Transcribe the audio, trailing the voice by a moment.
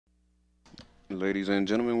Ladies and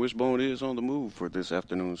gentlemen, Wishbone is on the move for this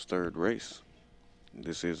afternoon's third race.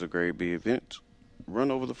 This is a Grade B event, run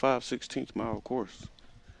over the 5/16th mile course.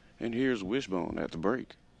 And here's Wishbone at the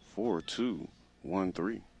break,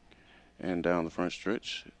 4-2-1-3. And down the front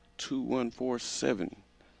stretch, 2-1-4-7,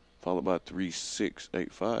 followed by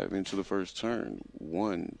 3-6-8-5 into the first turn,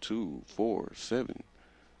 1-2-4-7,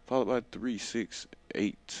 followed by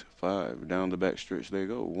 3-6-8-5. Down the back stretch they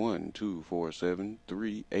go, 1-2-4-7,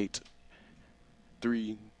 3-8-3-8-5.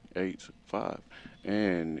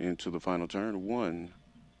 And into the final turn,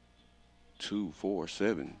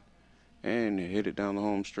 1-2-4-7. And headed down the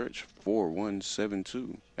home stretch,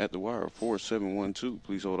 4-1-7-2. At the wire, 4-7-1-2.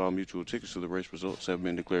 Please hold all mutual tickets to the race results have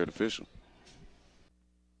been declared official.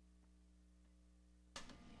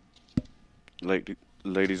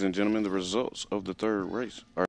 Ladies and gentlemen, the results of the third race are